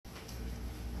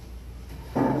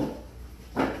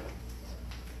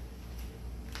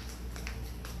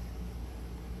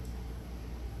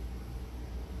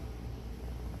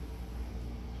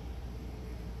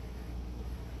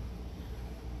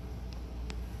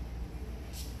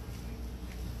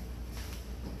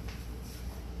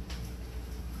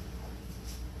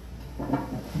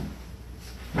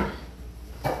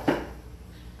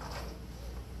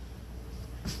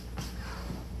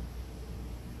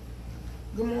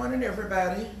morning,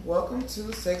 everybody. Welcome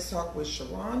to Sex Talk with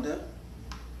Sharonda.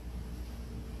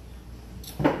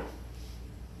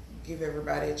 Give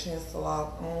everybody a chance to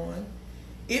log on.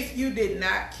 If you did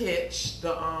not catch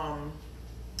the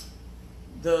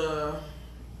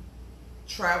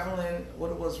traveling,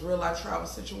 what it was, real life travel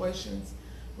situations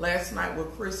last night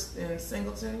with Kristen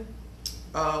Singleton,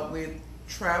 with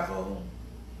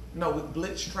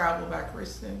Blitz Travel by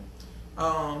Kristen.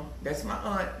 That's my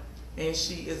aunt, and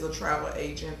she is a travel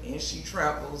agent, and she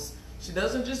travels. She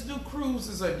doesn't just do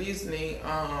cruises or Disney.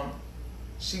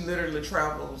 She literally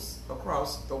travels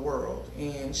across the world,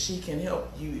 and she can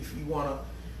help you if you want to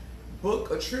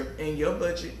book a trip in your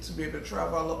budget to be able to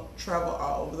travel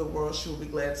all over the world. She will be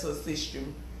glad to assist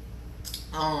you.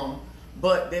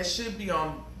 But that should be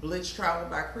on Blitz Travel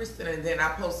by Kristen, and then I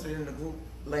posted it in the group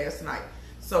last night.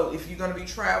 So if you're going to be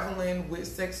traveling with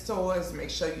sex toys, make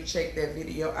sure you check that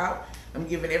video out. I'm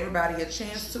giving everybody a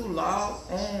chance to log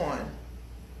on.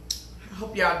 I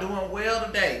hope y'all doing well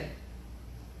today.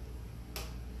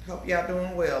 Hope y'all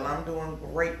doing well. I'm doing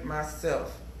great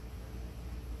myself.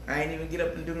 I ain't even get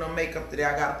up and do no makeup today.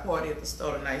 I got a party at the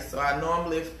store tonight. So I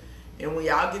normally, and when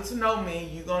y'all get to know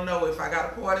me, you gonna know if I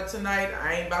got a party tonight,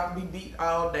 I ain't about to be beat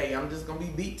all day. I'm just gonna be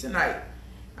beat tonight.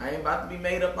 I ain't about to be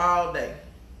made up all day.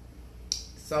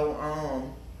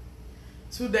 So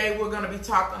today we're gonna be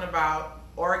talking about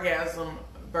orgasm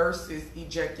versus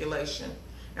ejaculation.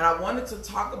 And I wanted to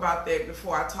talk about that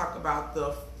before I talk about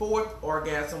the fourth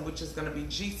orgasm, which is going to be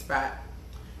G-spot.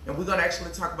 And we're going to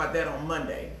actually talk about that on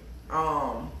Monday.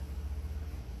 Tomorrow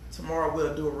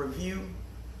we'll do a review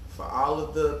for all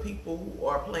of the people who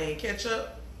are playing catch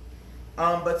up.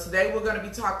 But today we're going to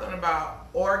be talking about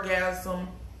orgasm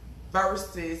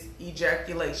versus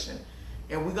ejaculation.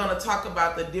 And we're going to talk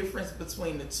about the difference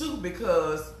between the two,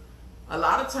 because a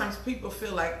lot of times people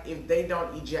feel like if they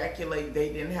don't ejaculate,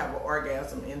 they didn't have an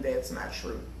orgasm, and that's not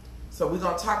true. So we're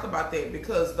going to talk about that,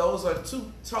 because those are two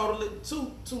totally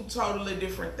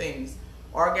different things.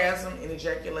 Orgasm and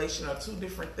ejaculation are two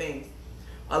different things.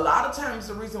 A lot of times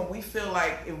the reason we feel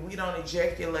like if we don't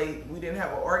ejaculate, we didn't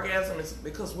have an orgasm is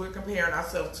because we're comparing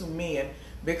ourselves to men.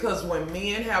 Because when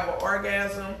men have an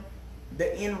orgasm,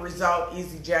 the end result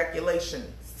is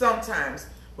ejaculation sometimes.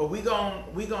 But we're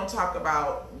gonna talk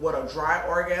about what a dry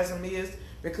orgasm is,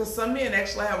 because some men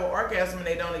actually have an orgasm and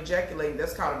they don't ejaculate.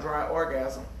 That's called a dry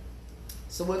orgasm.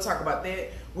 So we'll talk about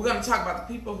that. We're gonna talk about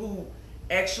the people who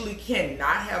actually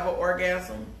cannot have an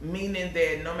orgasm, meaning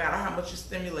that no matter how much you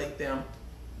stimulate them,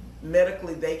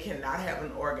 medically they cannot have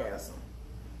an orgasm.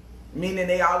 Meaning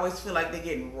they always feel like they're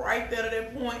getting right there to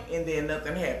that point and then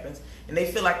nothing happens. And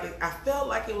they feel like, I felt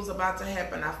like it was about to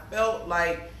happen. I felt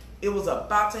like it was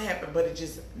about to happen, but it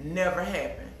just never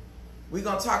happened. We're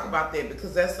gonna talk about that,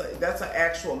 because that's an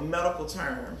actual medical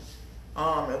term,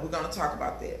 and we're gonna talk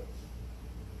about that.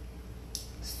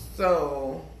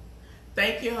 So,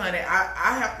 thank you, honey.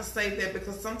 I have to say that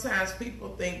because sometimes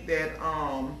people think that,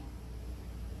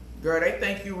 girl, they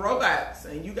think you robots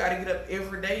and you got to get up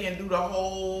every day and do the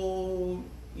whole,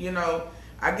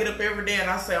 I get up every day and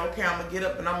I say, okay, I'm going to get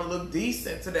up and I'm going to look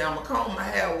decent today. I'm going to comb my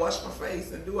hair, wash my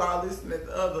face, and do all this and that,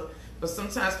 the other. But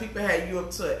sometimes people have you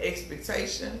up to an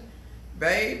expectation.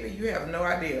 Baby, you have no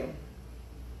idea.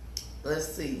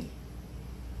 Let's see.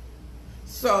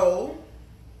 So,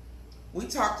 we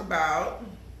talked about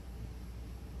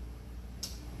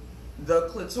the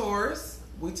clitoris.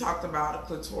 We talked about a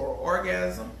clitoral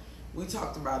orgasm. We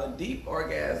talked about a deep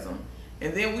orgasm.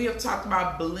 And then we have talked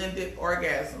about blended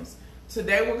orgasms.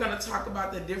 Today we're going to talk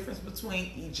about the difference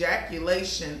between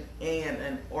ejaculation and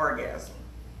an orgasm.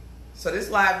 So this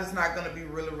live is not going to be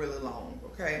really, really long,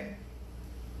 okay?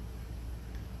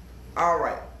 All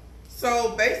right.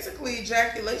 So basically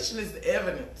ejaculation is the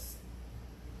evidence.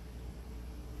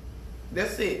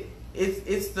 That's it.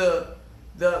 It's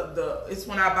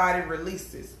when our body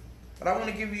releases. But I want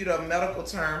to give you the medical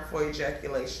term for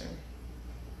ejaculation.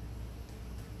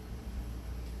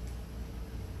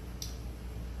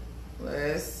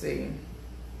 Let's see.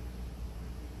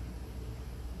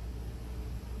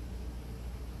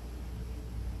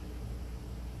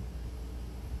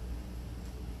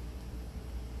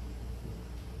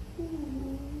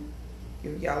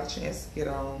 Give y'all a chance to get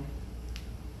on.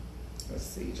 Let's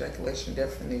see, ejaculation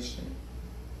definition.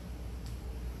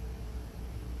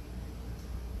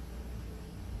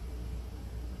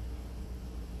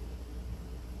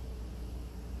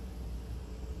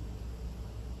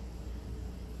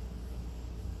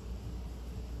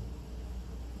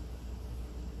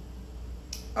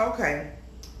 Okay,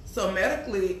 so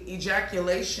medically,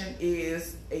 ejaculation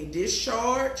is a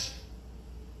discharge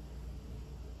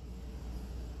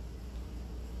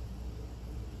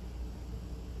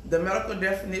The medical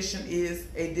definition is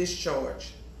a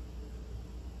discharge.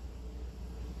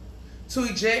 To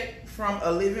eject from a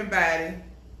living body,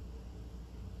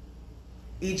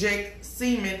 eject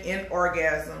semen in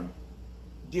orgasm,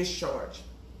 discharge.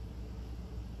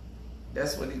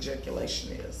 That's what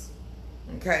ejaculation is.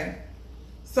 Okay?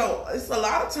 So it's a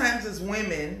lot of times as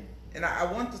women, and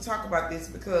I want to talk about this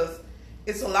because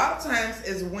it's a lot of times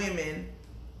as women,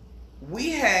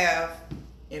 we have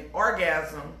an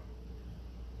orgasm,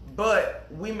 but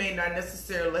we may not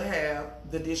necessarily have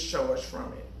the discharge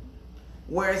from it.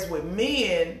 Whereas with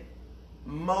men,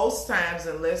 most times,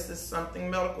 unless there's something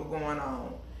medical going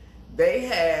on, they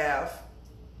have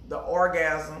the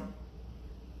orgasm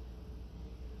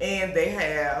and they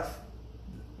have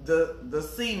the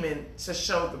semen to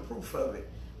show the proof of it.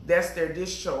 That's their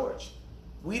discharge.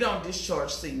 We don't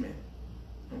discharge semen,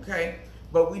 okay?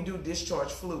 But we do discharge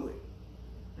fluid,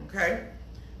 okay?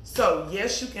 So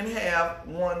yes, you can have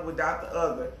one without the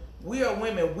other. We are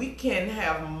women. We can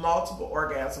have multiple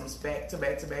orgasms back to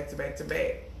back to back to back to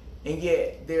back, and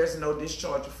yet there's no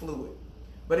discharge of fluid.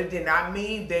 But it did not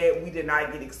mean that we did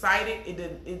not get excited.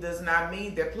 It does not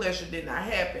mean that pleasure did not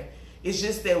happen. It's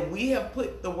just that we have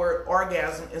put the word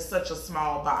orgasm in such a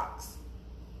small box.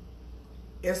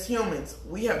 As humans,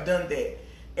 we have done that.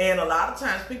 And a lot of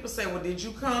times people say, well, did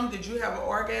you come? Did you have an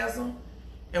orgasm?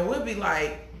 And we'll be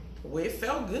like, well, it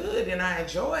felt good and I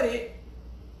enjoyed it,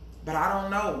 but I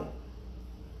don't know.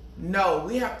 No,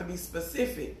 we have to be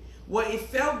specific. Well, it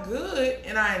felt good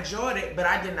and I enjoyed it, but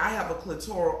I did not have a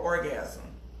clitoral orgasm.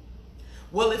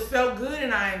 Well, it felt good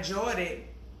and I enjoyed it,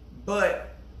 but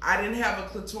I didn't have a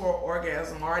clitoral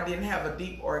orgasm, or I didn't have a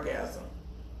deep orgasm.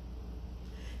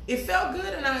 It felt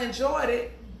good and I enjoyed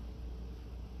it,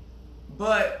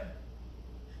 but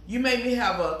you made me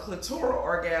have a clitoral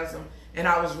orgasm and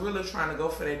I was really trying to go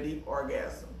for that deep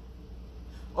orgasm.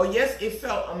 Or yes, it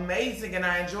felt amazing and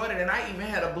I enjoyed it, and I even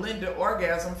had a blended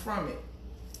orgasm from it.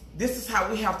 This is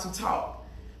how we have to talk,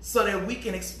 so that we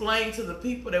can explain to the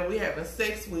people that we're having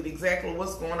sex with exactly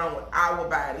what's going on with our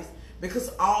bodies. Because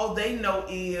all they know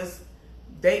is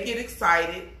they get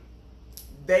excited,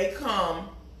 they come,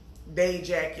 they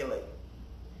ejaculate.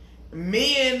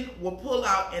 Men will pull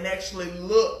out and actually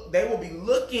look. They will be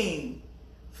looking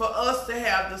for us to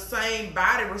have the same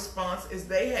body response as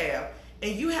they have.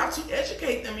 And you have to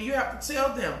educate them, and you have to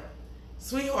tell them,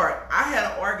 sweetheart, I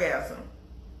had an orgasm.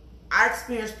 I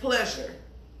experienced pleasure.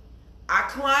 I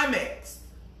climaxed.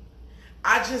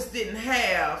 I just didn't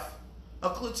have a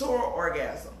clitoral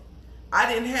orgasm.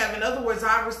 I didn't have, in other words,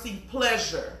 I received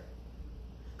pleasure.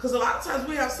 Because a lot of times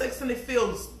we have sex and it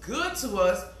feels good to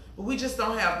us, but we just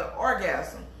don't have the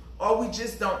orgasm, or we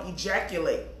just don't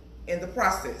ejaculate in the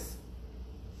process.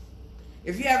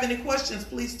 If you have any questions,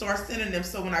 please start sending them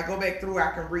so when I go back through,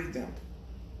 I can read them.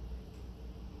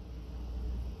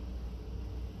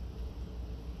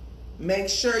 Make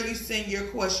sure you send your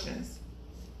questions.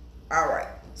 All right,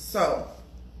 so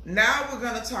now we're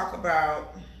going to talk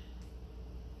about,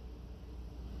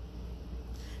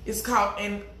 it's called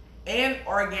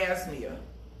anorgasmia.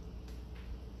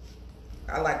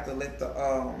 I like to let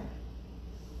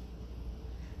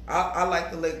I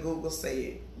like to let Google say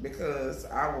it, because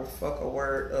I will fuck a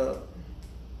word up.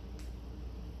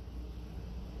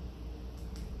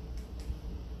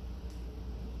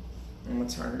 I'm gonna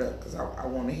turn it up because I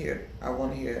want to hear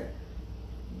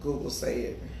Google say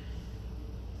it.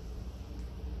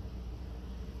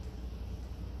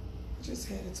 Just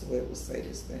had it to where it will say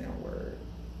this damn word.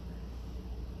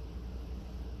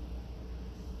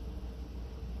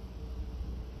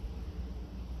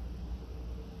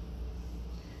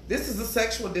 This is a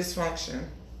sexual dysfunction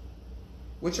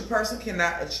which a person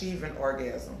cannot achieve an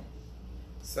orgasm.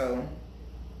 So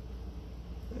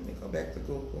let me go back to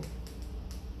Google,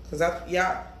 because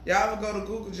y'all ever go to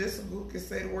Google just so Google can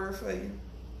say the word for you?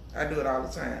 I do it all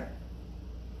the time.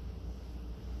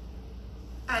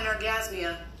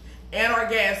 Anorgasmia.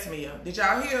 Anorgasmia. Did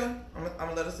y'all hear? I'm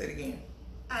gonna let us say it again.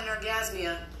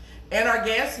 Anorgasmia.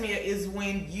 Anorgasmia is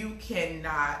when you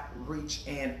cannot reach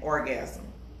an orgasm.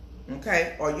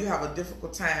 Okay? Or you have a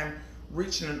difficult time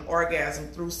reaching an orgasm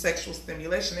through sexual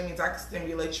stimulation. That means I can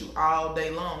stimulate you all day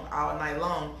long, all night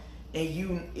long, and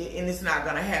it's not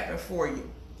gonna happen for you.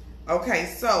 Okay,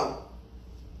 so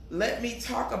let me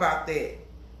talk about that,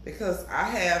 because I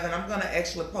have, and I'm gonna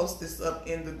actually post this up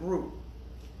in the group.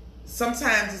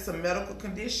 Sometimes it's a medical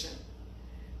condition.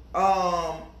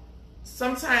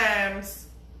 Sometimes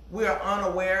we are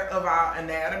unaware of our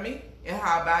anatomy and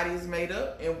how our body is made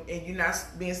up, and you're not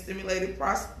being stimulated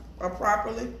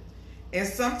properly. And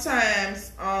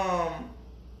sometimes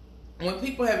when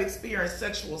people have experienced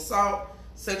sexual assault,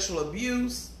 sexual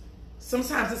abuse,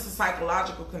 Sometimes it's a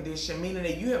psychological condition, meaning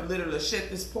that you have literally shut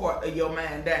this part of your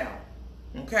mind down.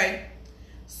 Okay?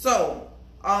 So,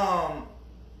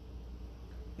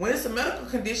 when it's a medical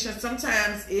condition,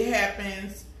 sometimes it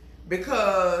happens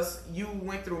because you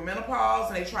went through menopause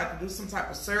and they tried to do some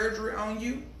type of surgery on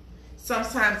you.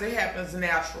 Sometimes it happens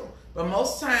natural. But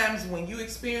most times when you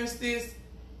experience this,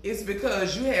 it's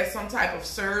because you had some type of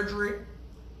surgery,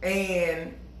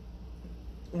 and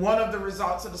one of the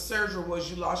results of the surgery was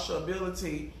you lost your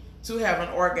ability to have an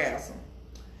orgasm.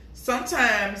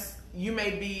 Sometimes you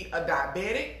may be a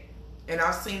diabetic, and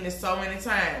I've seen this so many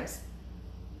times,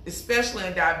 especially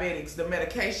in diabetics. The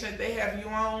medication that they have you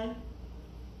on,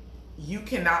 you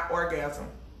cannot orgasm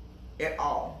at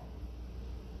all.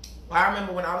 Well, I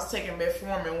remember when I was taking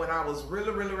metformin when I was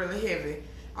really heavy.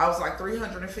 I was like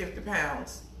 350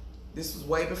 pounds. This was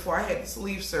way before I had the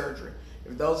sleeve surgery.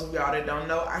 If those of y'all that don't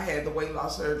know, I had the weight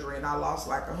loss surgery and I lost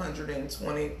like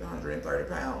 120, 130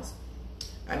 pounds.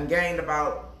 And gained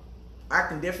about, I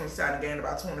can definitely say I gained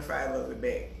about 25 of it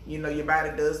back. You know, your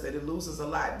body does that. It loses a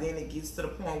lot. Then it gets to the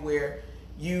point where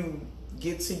you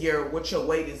get to what your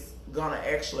weight is gonna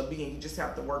actually be, and you just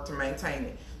have to work to maintain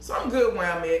it. So I'm good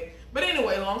where I'm at. But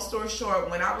anyway, long story short,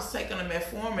 when I was taking the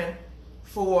metformin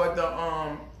for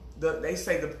they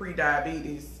say the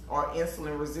pre-diabetes or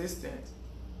insulin resistant,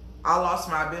 I lost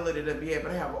my ability to be able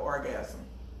to have an orgasm.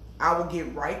 I would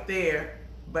get right there,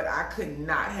 but I could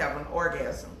not have an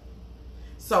orgasm.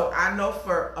 So I know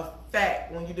for a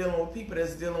fact when you're dealing with people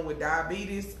that's dealing with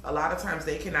diabetes, a lot of times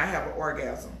they cannot have an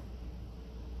orgasm.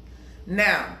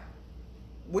 Now,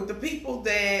 with the people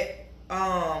that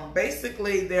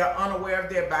basically they're unaware of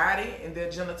their body and their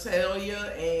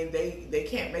genitalia and they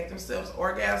can't make themselves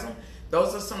orgasm,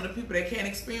 those are some of the people that can't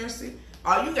experience it.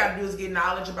 All you got to do is get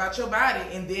knowledge about your body,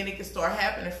 and then it can start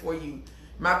happening for you.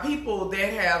 My people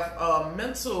that have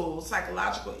mental,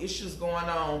 psychological issues going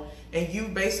on, and you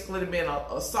basically been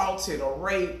assaulted or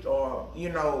raped, or, you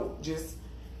know, just,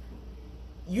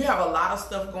 you have a lot of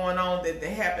stuff going on that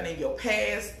happened in your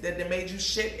past that made you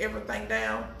shut everything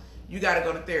down. You got to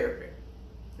go to therapy,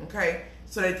 okay?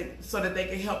 So that they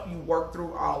can help you work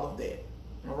through all of that,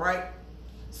 all right?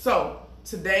 So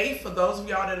today, for those of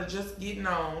y'all that are just getting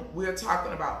on, we're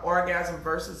talking about orgasm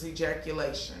versus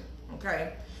ejaculation,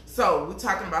 okay? So we're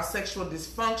talking about sexual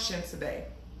dysfunction today,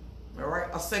 all right?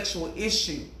 A sexual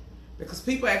issue, because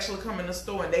people actually come in the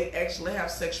store and they actually have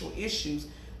sexual issues.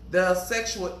 The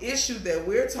sexual issue that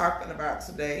we're talking about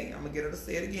today, I'm gonna get her to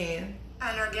say it again.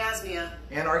 Anorgasmia.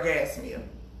 Anorgasmia,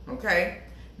 okay?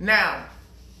 Now,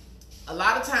 a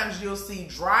lot of times you'll see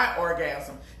dry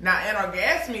orgasm. Now,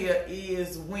 anorgasmia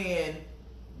is when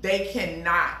they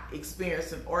cannot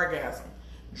experience an orgasm.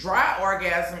 Dry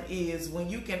orgasm is when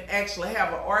you can actually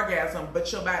have an orgasm,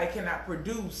 but your body cannot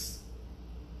produce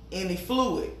any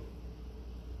fluid.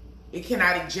 It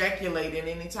cannot ejaculate in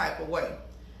any type of way.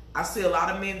 I see a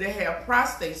lot of men that have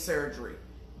prostate surgery.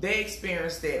 They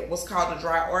experience that, what's called a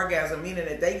dry orgasm, meaning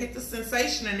that they get the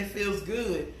sensation and it feels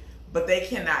good, but they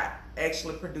cannot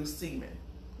actually produce semen,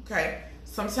 okay?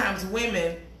 Sometimes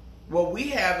women, what we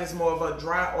have is more of a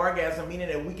dry orgasm, meaning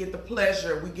that we get the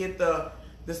pleasure, we get the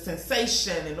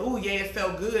sensation, and oh yeah, it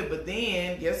felt good, but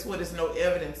then guess what? There's no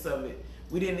evidence of it.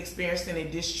 We didn't experience any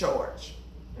discharge,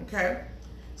 okay?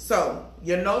 So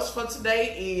your notes for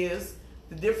today is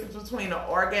the difference between an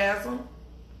orgasm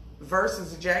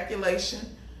versus ejaculation.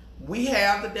 We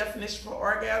have the definition for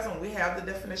orgasm. We have the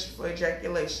definition for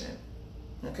ejaculation,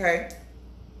 okay?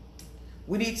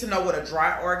 We need to know what a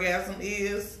dry orgasm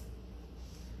is,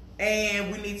 and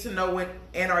we need to know what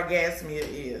anorgasmia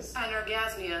is.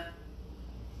 Anorgasmia.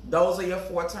 Those are your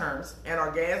 4 terms: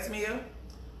 anorgasmia,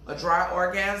 a dry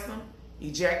orgasm,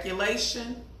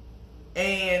 ejaculation,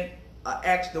 and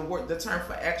the term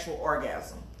for actual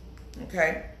orgasm.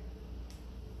 Okay.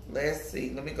 Let's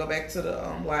see. Let me go back to the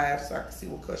live so I can see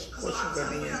what questions are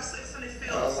being.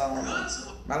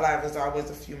 My live is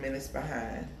always a few minutes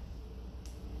behind.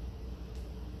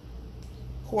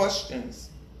 Questions.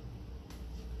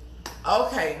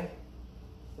 Okay.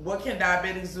 What can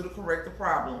diabetics do to correct the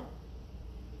problem?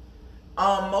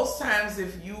 Most times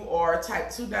if you are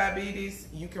type 2 diabetes,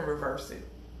 you can reverse it.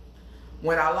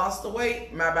 When I lost the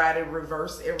weight, my body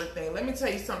reversed everything. Let me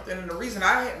tell you something. And the reason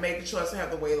I had made the choice to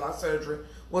have the weight loss surgery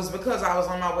was because I was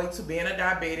on my way to being a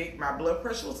diabetic. My blood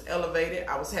pressure was elevated.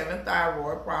 I was having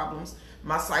thyroid problems.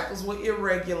 My cycles were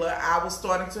irregular. I was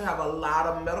starting to have a lot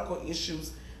of medical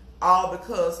issues, all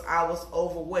because I was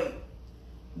overweight.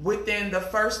 Within the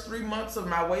first 3 months of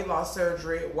my weight loss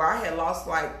surgery, where I had lost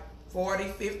like 40,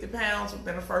 50 pounds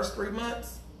within the first 3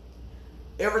 months,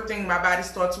 everything, my body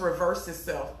started to reverse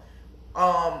itself.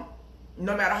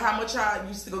 no matter how much I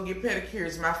used to go get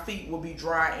pedicures, my feet will be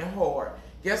dry and hard.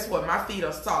 Guess what? My feet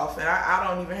are soft, and I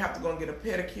don't even have to go and get a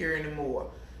pedicure anymore.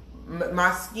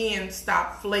 My skin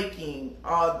stopped flaking.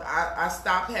 I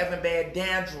stopped having bad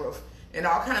dandruff and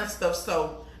all kinds of stuff.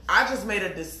 So I just made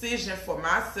a decision for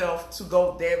myself to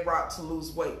go that route to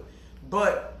lose weight.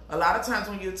 But a lot of times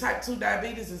when you're type 2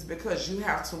 diabetes, it's because you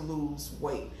have to lose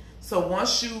weight. So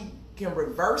once you can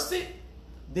reverse it,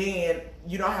 then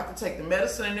you don't have to take the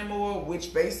medicine anymore,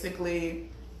 which basically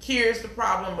cures the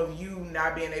problem of you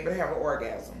not being able to have an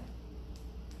orgasm.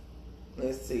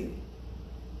 Let's see.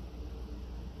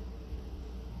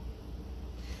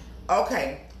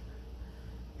 Okay.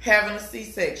 Having a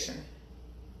C-section.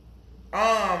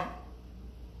 I've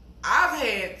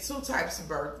had 2 types of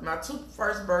birth. My 2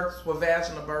 first births were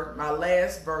vaginal birth. My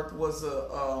last birth was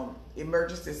a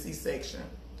emergency C-section.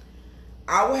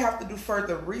 I will have to do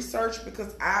further research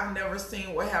because I've never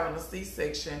seen where having a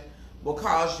C-section will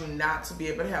cause you not to be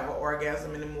able to have an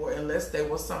orgasm anymore, unless there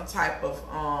was some type of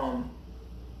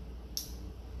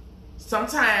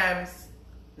sometimes.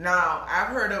 Now, I've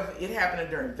heard of it happening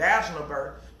during vaginal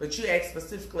birth, but you asked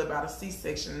specifically about a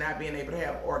C-section not being able to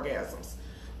have orgasms.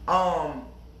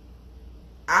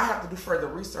 I have to do further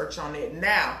research on that.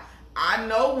 Now, I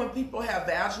know when people have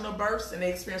vaginal births and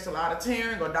they experience a lot of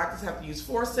tearing, or doctors have to use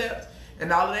forceps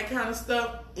and all of that kind of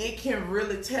stuff, it can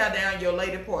really tear down your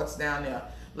lady parts down there.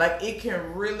 Like, it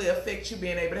can really affect you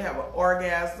being able to have an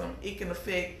orgasm. It can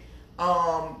affect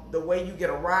the way you get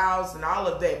aroused and all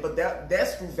of that. But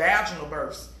that's through vaginal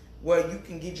births, where you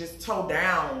can get just toe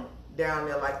down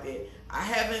there like that. I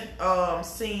haven't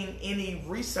seen any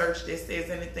research that says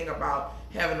anything about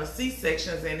having a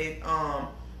C-section and it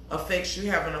affects you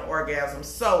having an orgasm.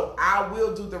 So I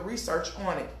will do the research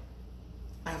on it.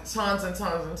 I have tons and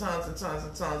tons and tons and tons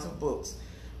and tons of books.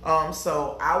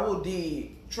 So I will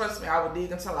dig. Trust me, I will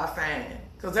dig until I find it.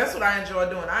 Because that's what I enjoy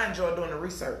doing. I enjoy doing the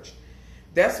research.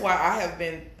 That's why I have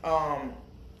been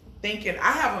thinking.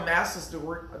 I have a master's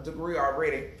degree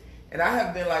already. And I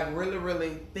have been like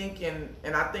really thinking.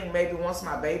 And I think maybe once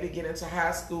my baby get into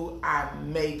high school, I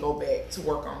may go back to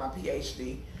work on my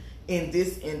PhD in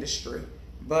this industry.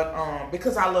 But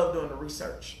because I love doing the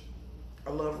research. I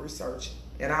love research.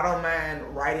 And I don't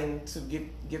mind writing to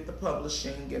get the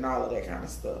publishing and all of that kind of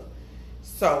stuff.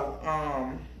 So,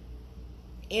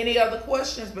 any other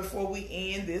questions before we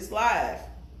end this live?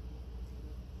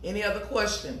 Any other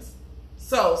questions?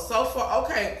 So far,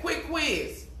 okay, quick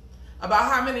quiz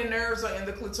about how many nerves are in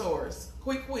the clitoris.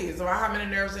 Quick quiz about how many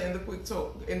nerves are in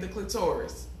the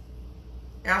clitoris.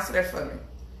 Answer that for me.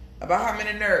 About how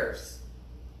many nerves?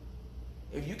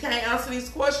 If you can't answer these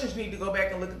questions, you need to go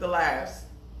back and look at the lives.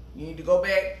 You need to go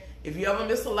back. If you ever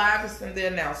miss a live, it's in the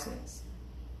announcements.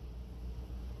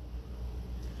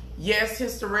 Yes,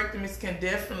 hysterectomies can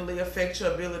definitely affect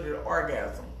your ability to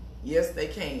orgasm. Yes, they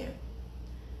can.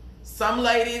 Some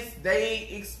ladies, they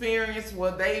experience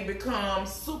where they become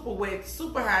super wet,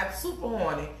 super hot, super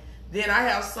horny. Then I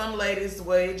have some ladies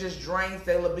where it just drains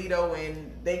their libido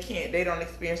and they don't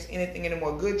experience anything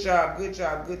anymore. Good job, good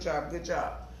job, good job, good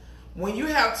job. When you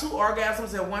have 2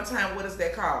 orgasms at one time, what is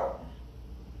that called?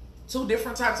 2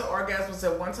 different types of orgasms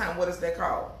at one time, what is that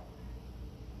called?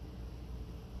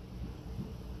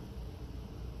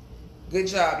 Good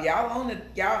job. Y'all own it.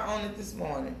 Y'all own it this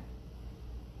morning.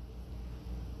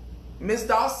 Miss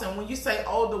Dawson, when you say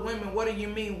older women, what do you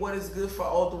mean? What is good for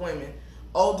older women?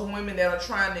 Older women that are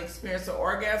trying to experience an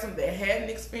orgasm that hadn't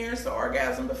experienced an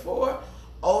orgasm before.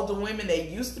 Older women that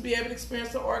used to be able to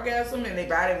experience an orgasm and their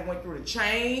body went through the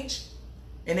change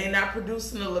and they're not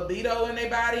producing the libido in their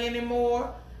body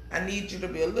anymore. I need you to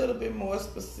be a little bit more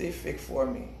specific for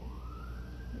me.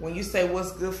 When you say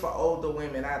what's good for older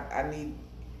women, I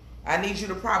need you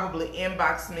to probably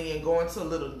inbox me and go into a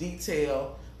little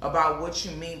detail about what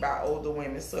you mean by older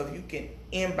women. So if you can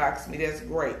inbox me, that's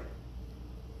great.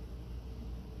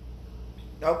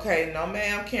 Okay, no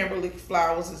ma'am, Kimberly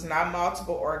Flowers, is not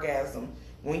multiple orgasm.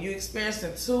 When you're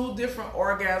experiencing 2 different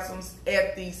orgasms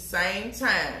at the same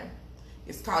time,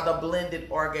 it's called a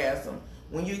blended orgasm.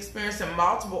 When you're experiencing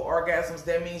multiple orgasms,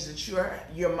 that means that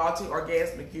you're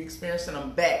multi-orgasmic. You're experiencing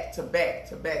them back to back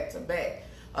to back to back.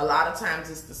 A lot of times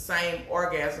it's the same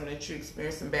orgasm that you're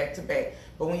experiencing back to back.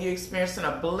 But when you're experiencing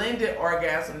a blended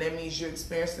orgasm, that means you're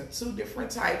experiencing 2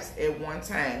 different types at one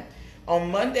time. On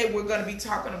Monday, we're going to be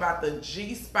talking about the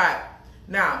G-spot.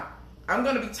 Now, I'm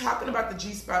going to be talking about the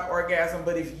G-spot orgasm,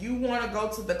 but if you want to go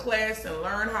to the class and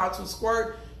learn how to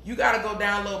squirt, you got to go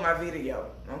download my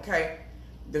video, okay?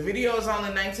 The video is only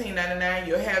 $19.99.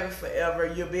 You'll have it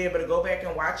forever. You'll be able to go back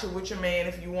and watch it with your man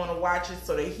if you want to watch it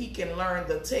so that he can learn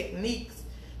the techniques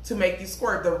to make you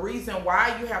squirt. The reason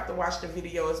why you have to watch the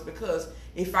video is because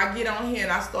if I get on here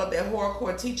and I start that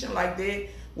hardcore teaching like that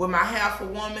with my half a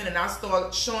woman and I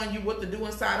start showing you what to do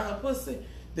inside of her pussy,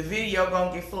 the video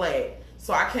gonna get flagged.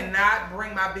 So I cannot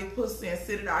bring my big pussy and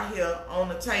sit it out here on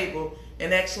the table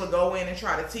and actually go in and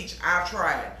try to teach. I've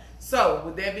tried. So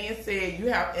with that being said, you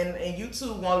have, and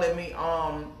YouTube won't let me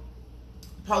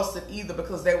post it either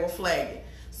because they will flag it.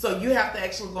 So you have to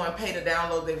actually go and pay to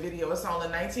download that video. It's only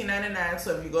 $19.99.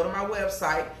 So if you go to my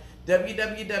website,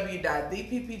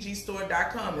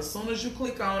 www.theppgstore.com, as soon as you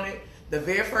click on it, the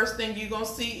very first thing you're going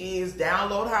to see is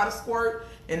download how to squirt.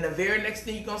 And the very next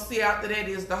thing you're going to see after that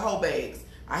is the hoe bags.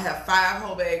 I have 5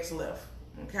 hoe bags left.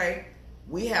 Okay?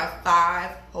 We have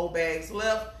 5 hoe bags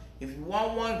left. If you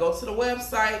want one, go to the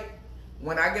website.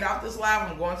 When I get off this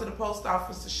live, I'm going to the post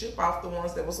office to ship off the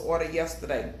ones that was ordered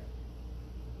yesterday.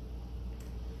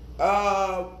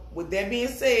 With that being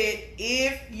said,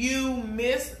 if you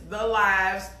miss the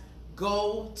lives,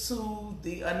 go to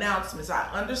the announcements. I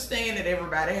understand that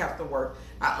everybody have to work.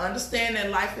 I understand that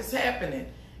life is happening.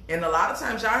 And a lot of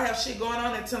times y'all have shit going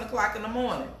on at 10 o'clock in the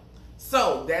morning.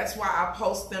 So that's why I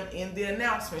post them in the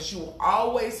announcements. You will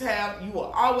always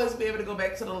be able to go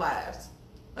back to the lives.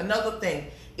 Another thing,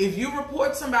 if you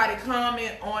report somebody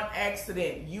comment on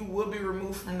accident, you will be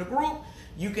removed from the group.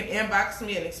 You can inbox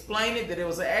me and explain it, that it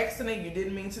was an accident. You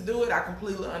didn't mean to do it. I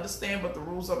completely understand, but the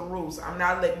rules are the rules. I'm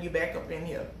not letting you back up in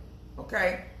here.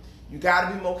 Okay? You got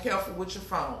to be more careful with your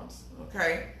phones.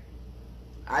 Okay?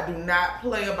 I do not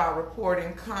play about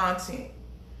reporting content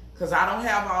because I don't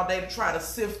have all day to try to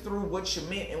sift through what you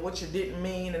meant and what you didn't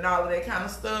mean and all of that kind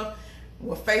of stuff.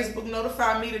 When Facebook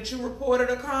notified me that you reported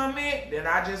a comment, then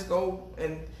I just go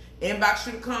and inbox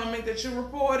you the comment that you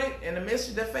reported and the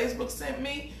message that Facebook sent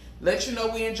me. Let you know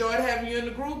we enjoyed having you in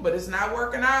the group, but it's not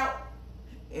working out.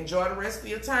 Enjoy the rest of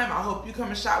your time. I hope you come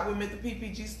and shop with me at the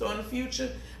PPG store in the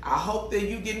future. I hope that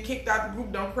you getting kicked out the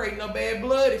group don't create no bad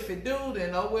blood. If it do,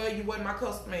 then oh well, you wasn't my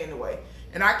customer anyway.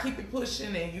 And I keep it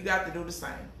pushing and you got to do the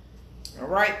same. All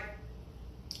right.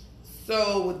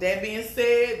 So with that being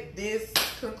said, this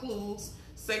concludes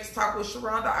Sex Talk with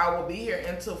Sharonda. I will be here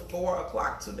until 4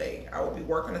 o'clock today. I will be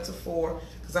working until 4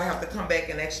 because I have to come back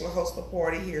and actually host a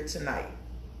party here tonight.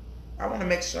 I want to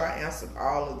make sure I answered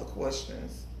all of the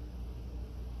questions.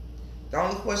 The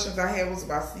only questions I had was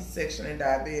about C-section and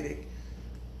diabetic.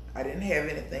 I didn't have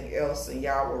anything else, and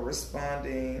y'all were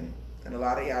responding, and a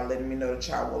lot of y'all letting me know that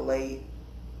y'all were late.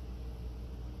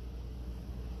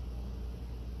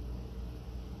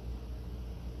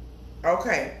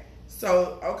 Okay,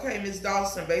 so, okay, Ms.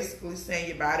 Dawson, basically saying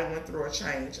your body went through a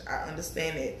change. I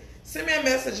understand that. Send me a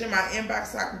message in my inbox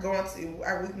so I can go into,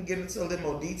 we can get into a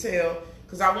little more detail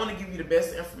because I want to give you the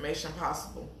best information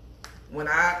possible. When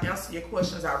I answer your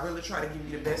questions, I really try to give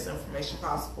you the best information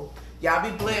possible. Y'all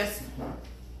be blessed.